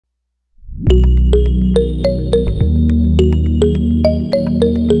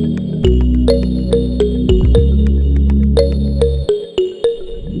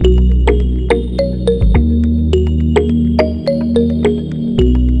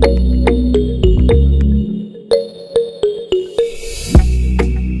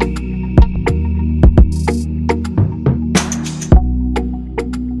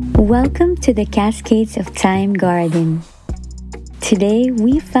to the Cascades of Time Garden. Today,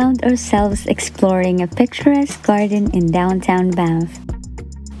 we found ourselves exploring a picturesque garden in downtown Banff.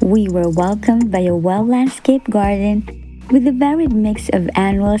 We were welcomed by a well-landscaped garden with a varied mix of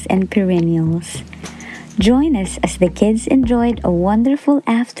annuals and perennials. Join us as the kids enjoyed a wonderful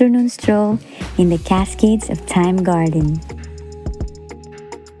afternoon stroll in the Cascades of Time Garden.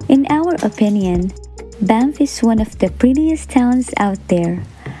 In our opinion, Banff is one of the prettiest towns out there.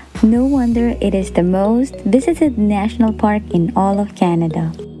 No wonder it is the most visited national park in all of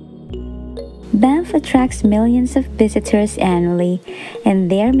Canada. Banff attracts millions of visitors annually,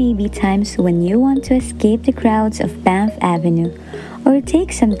 and there may be times when you want to escape the crowds of Banff Avenue or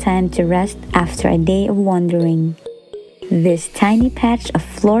take some time to rest after a day of wandering. This tiny patch of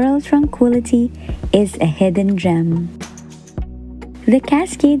floral tranquility is a hidden gem. The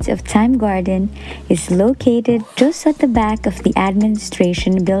Cascades of Time Garden is located just at the back of the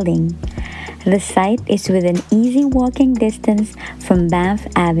administration building. The site is within easy walking distance from Banff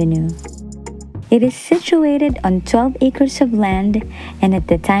Avenue. It is situated on 12 acres of land, and at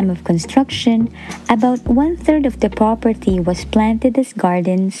the time of construction, about 1/3 of the property was planted as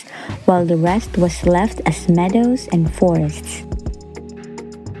gardens, while the rest was left as meadows and forests.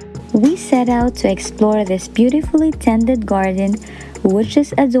 We set out to explore this beautifully tended garden, which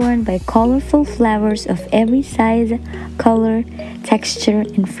is adorned by colorful flowers of every size, color, texture,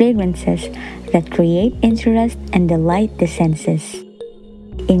 and fragrances that create interest and delight the senses.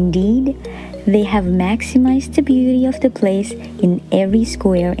 Indeed, they have maximized the beauty of the place in every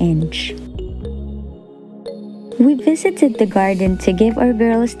square inch. We visited the garden to give our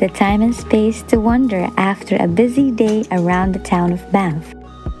girls the time and space to wander after a busy day around the town of Banff.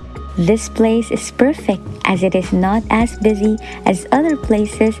 This place is perfect as it is not as busy as other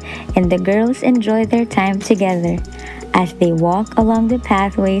places, and the girls enjoy their time together as they walk along the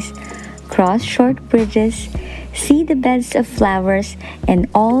pathways, cross short bridges, see the beds of flowers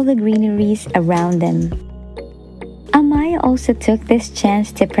and all the greeneries around them. Amaya also took this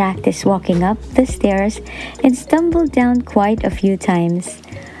chance to practice walking up the stairs and stumbled down quite a few times.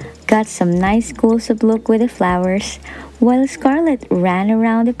 Got some nice close-up look with the flowers, while Scarlett ran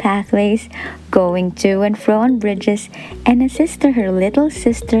around the pathways, going to and fro on bridges and assisted her little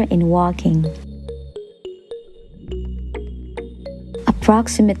sister in walking.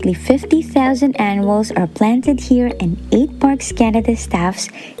 Approximately 50,000 annuals are planted here, and 8 Parks Canada staffs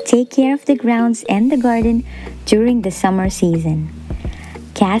take care of the grounds and the garden during the summer season.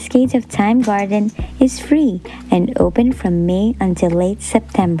 Cascades of Time Garden is free and open from May until late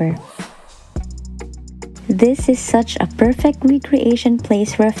September. This is such a perfect recreation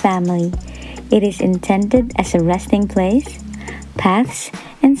place for a family. It is intended as a resting place, paths,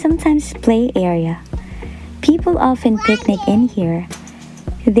 and sometimes play area. People often picnic in here.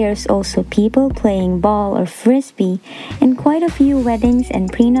 There's also people playing ball or frisbee, and quite a few weddings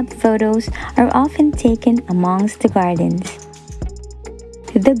and prenup photos are often taken amongst the gardens.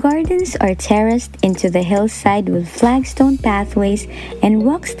 The gardens are terraced into the hillside with flagstone pathways and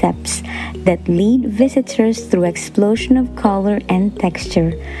rock steps that lead visitors through explosion of color and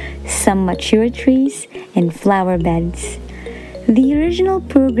texture, some mature trees, and flower beds. The original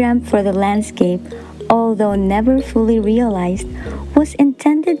program for the landscape, although never fully realized, was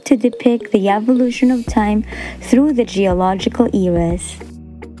intended to depict the evolution of time through the geological eras.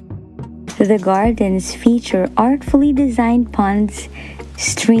 The gardens feature artfully designed ponds,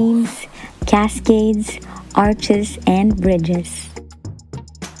 streams, cascades, arches, and bridges.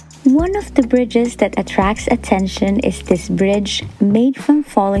 One of the bridges that attracts attention is this bridge made from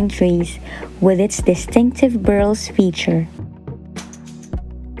falling trees with its distinctive burls feature.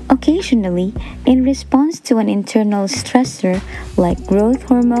 Occasionally, in response to an internal stressor like growth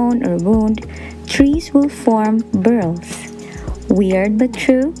hormone or wound, trees will form burls. Weird but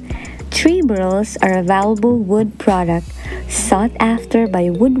true, tree burls are a valuable wood product sought after by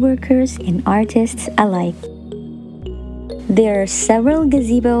woodworkers and artists alike. There are several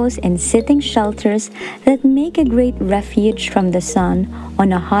gazebos and sitting shelters that make a great refuge from the sun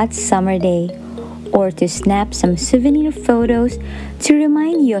on a hot summer day, or to snap some souvenir photos to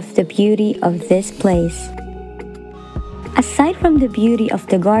remind you of the beauty of this place. Aside from the beauty of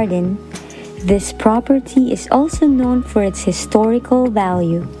the garden, this property is also known for its historical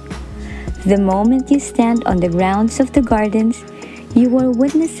value. The moment you stand on the grounds of the gardens, you are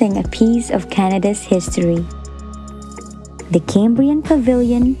witnessing a piece of Canada's history. The Cambrian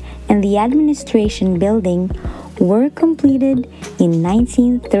Pavilion and the administration building were completed in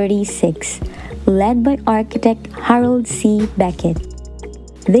 1936, led by architect Harold C. Beckett.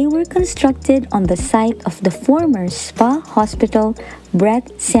 They were constructed on the site of the former Spa Hospital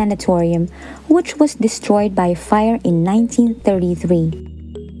Breath Sanatorium, which was destroyed by fire in 1933.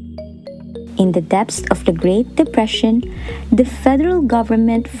 In the depths of the Great Depression, the federal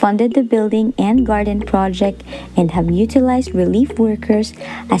government funded the building and garden project and have utilized relief workers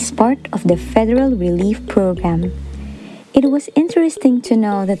as part of the federal relief program. It was interesting to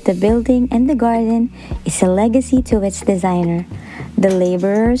know that the building and the garden is a legacy to its designer, the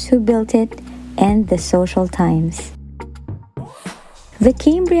laborers who built it, and the social times. The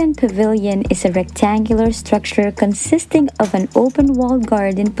Cambrian Pavilion is a rectangular structure consisting of an open-walled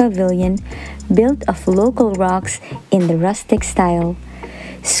garden pavilion built of local rocks in the rustic style.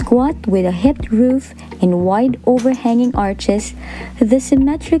 Squat with a hipped roof and wide overhanging arches, the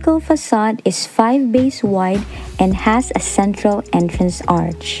symmetrical facade is 5 bays wide and has a central entrance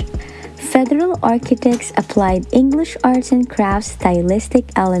arch. Federal architects applied English arts and crafts stylistic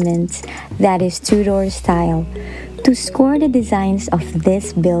elements, that is Tudor style, to score the designs of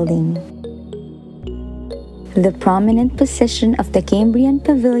this building. The prominent position of the Cambrian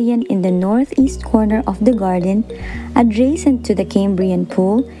Pavilion in the northeast corner of the garden, adjacent to the Cambrian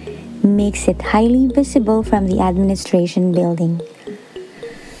pool, makes it highly visible from the administration building.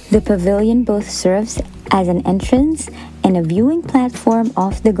 The pavilion both serves as an entrance and a viewing platform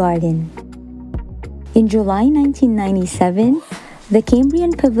of the garden. In July 1997, the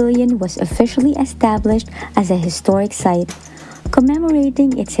Cambrian Pavilion was officially established as a historic site,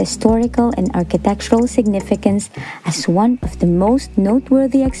 commemorating its historical and architectural significance as one of the most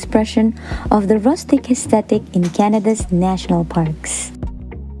noteworthy expressions of the rustic aesthetic in Canada's national parks.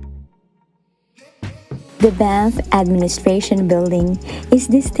 The Banff Administration Building is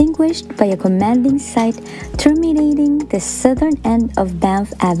distinguished by a commanding site terminating the southern end of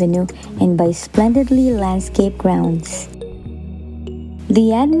Banff Avenue and by splendidly landscaped grounds.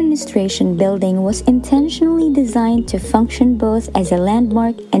 The administration building was intentionally designed to function both as a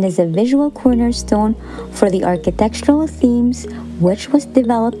landmark and as a visual cornerstone for the architectural themes which was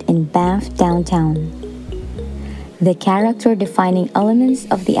developed in Banff downtown. The character-defining elements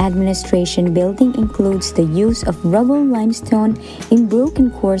of the administration building includes the use of rubble limestone in broken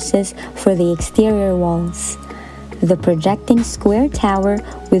courses for the exterior walls, the projecting square tower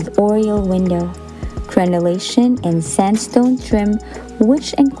with oriel window, crenellation and sandstone trim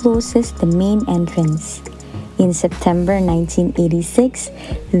which encloses the main entrance. In September 1986,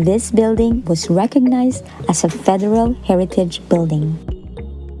 this building was recognized as a federal heritage building.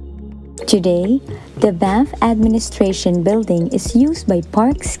 Today, the Banff Administration Building is used by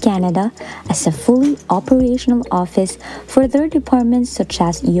Parks Canada as a fully operational office for their departments such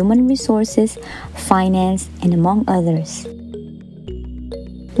as Human Resources, Finance, and among others.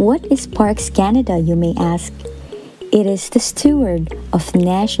 What is Parks Canada, you may ask? It is the steward of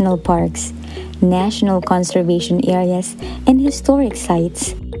national parks, national conservation areas, and historic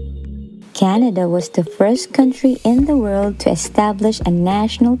sites. Canada was the first country in the world to establish a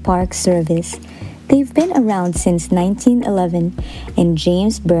national park service. They've been around since 1911, and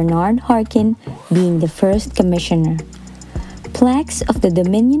James Bernard Harkin being the first commissioner. Plaques of the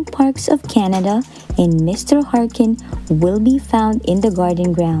Dominion Parks of Canada and Mr. Harkin will be found in the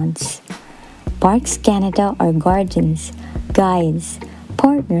garden grounds. Parks Canada are guardians, guides,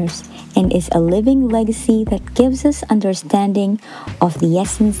 partners, and is a living legacy that gives us understanding of the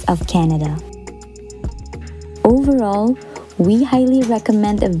essence of Canada. Overall, we highly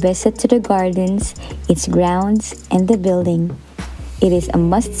recommend a visit to the gardens, its grounds, and the building. It is a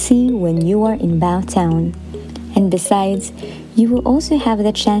must-see when you are in Banff Town. And besides, you will also have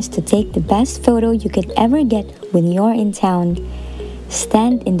the chance to take the best photo you could ever get when you're in town.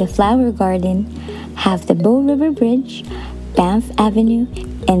 Stand in the flower garden, have the Bow River Bridge, Banff Avenue,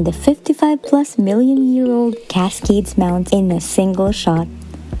 and the 55+ million-year-old Cascades Mountain in a single shot.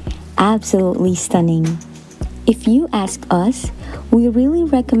 Absolutely stunning. If you ask us, we really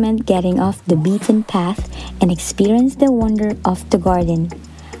recommend getting off the beaten path and experience the wonder of the garden,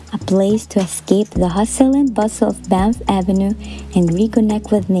 a place to escape the hustle and bustle of Banff Avenue and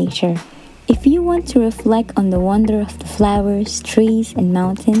reconnect with nature. If you want to reflect on the wonder of the flowers, trees, and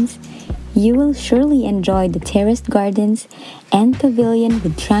mountains, you will surely enjoy the terraced gardens and pavilion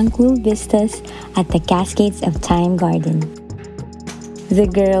with tranquil vistas at the Cascades of Time Garden. The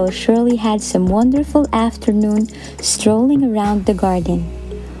girls surely had some wonderful afternoon strolling around the garden.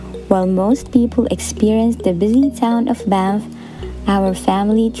 While most people experienced the busy town of Banff, our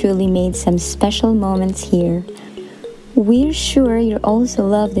family truly made some special moments here. We're sure you also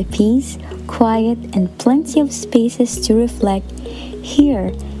love the peace, quiet, and plenty of spaces to reflect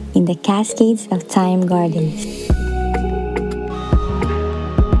here in the Cascades of Time Gardens.